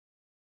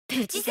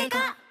プチセ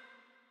カ。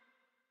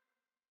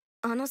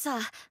あのさ、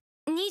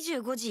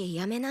25時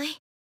やめない？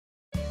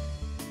ア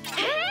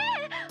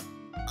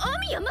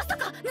ミヤまさ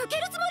か抜け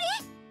るつも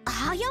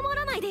り？謝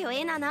らないでよ、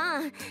エナ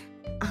ナ。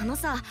あの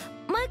さ、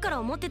前から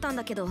思ってたん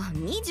だけど、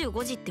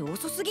25時って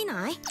遅すぎ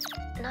ない？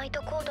ナイ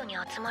トコードに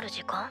集まる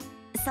時間？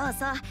さあ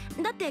さあ、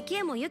だってケ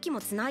イもユキ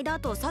も繋いだ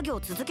後作業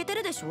続けて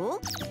るでしょ？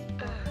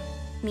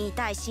見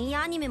たい深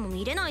夜アニメも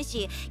見れない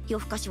し、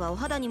夜更かしはお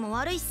肌にも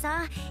悪いし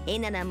さ、エ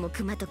ナナンも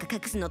クマとか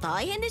隠すの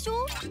大変でしょ？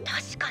確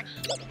かに。っ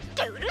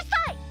てうるさ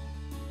い。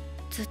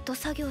ずっと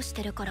作業し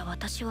てるから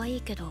私はい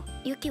いけど、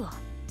ユキは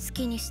好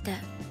きにして。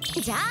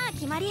じゃあ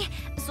決まり。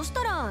そし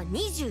たら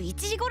21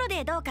時頃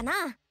でどうかな？ヤ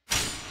ッ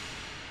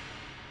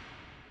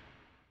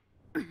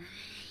ホー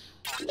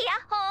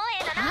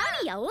エナナ。ア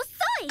ミヤ遅い。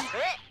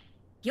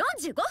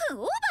45分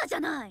オーバーじゃ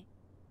ない。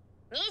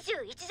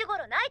21時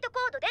頃ナイトコ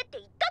ードでって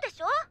言ったで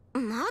しょ。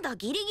まだ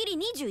ギリギ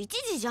リ21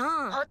時じゃ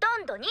ん。ほと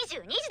んど22時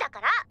だ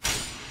から。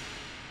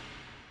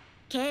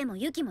ケイも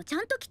ユキもちゃ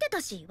んと来て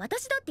たし、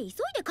私だって急い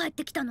で帰っ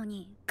てきたの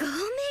に。ごめん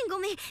ご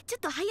めん、ちょっ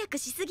と早く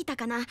しすぎた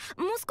かな。もう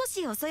少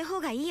し遅い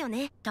方がいいよ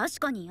ね。確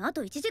かにあ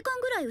と1時間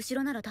ぐらい後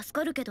ろなら助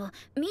かるけど、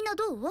みんな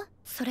どう？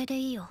それで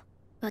いいよ。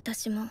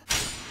私も。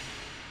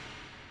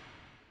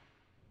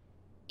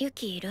ユ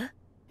キいる？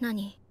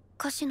何？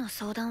歌詞の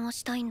相談を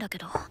したいんだけ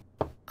ど。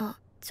あ、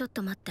ちょっ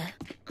と待って。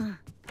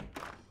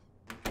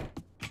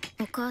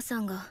お母さ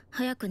んが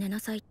早く寝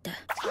なさいって。あ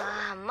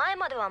あ、前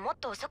まではもっ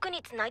と遅く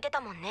に繋いでた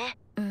もんね。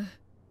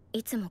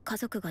いつも家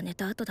族が寝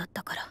た後だっ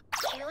たから。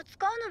気を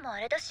使うのもあ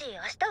れだし、明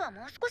日は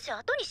もう少し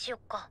後にしよっ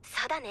か。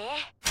そうだ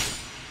ね。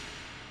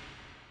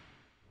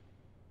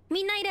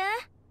みんないる？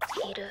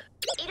いる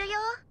よ。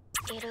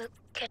いる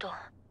けど。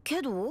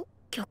けど？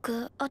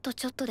曲あと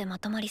ちょっとでま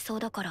とまりそ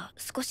うだから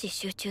少し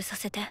集中さ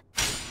せて。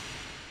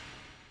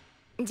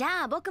じ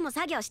ゃあ僕も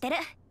作業してる。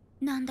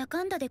なんだ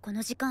かんだでこ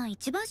の時間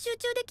一番集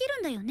中できる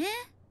んだよね。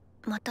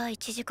また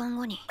1時間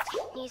後に。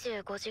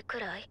25時く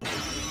らい。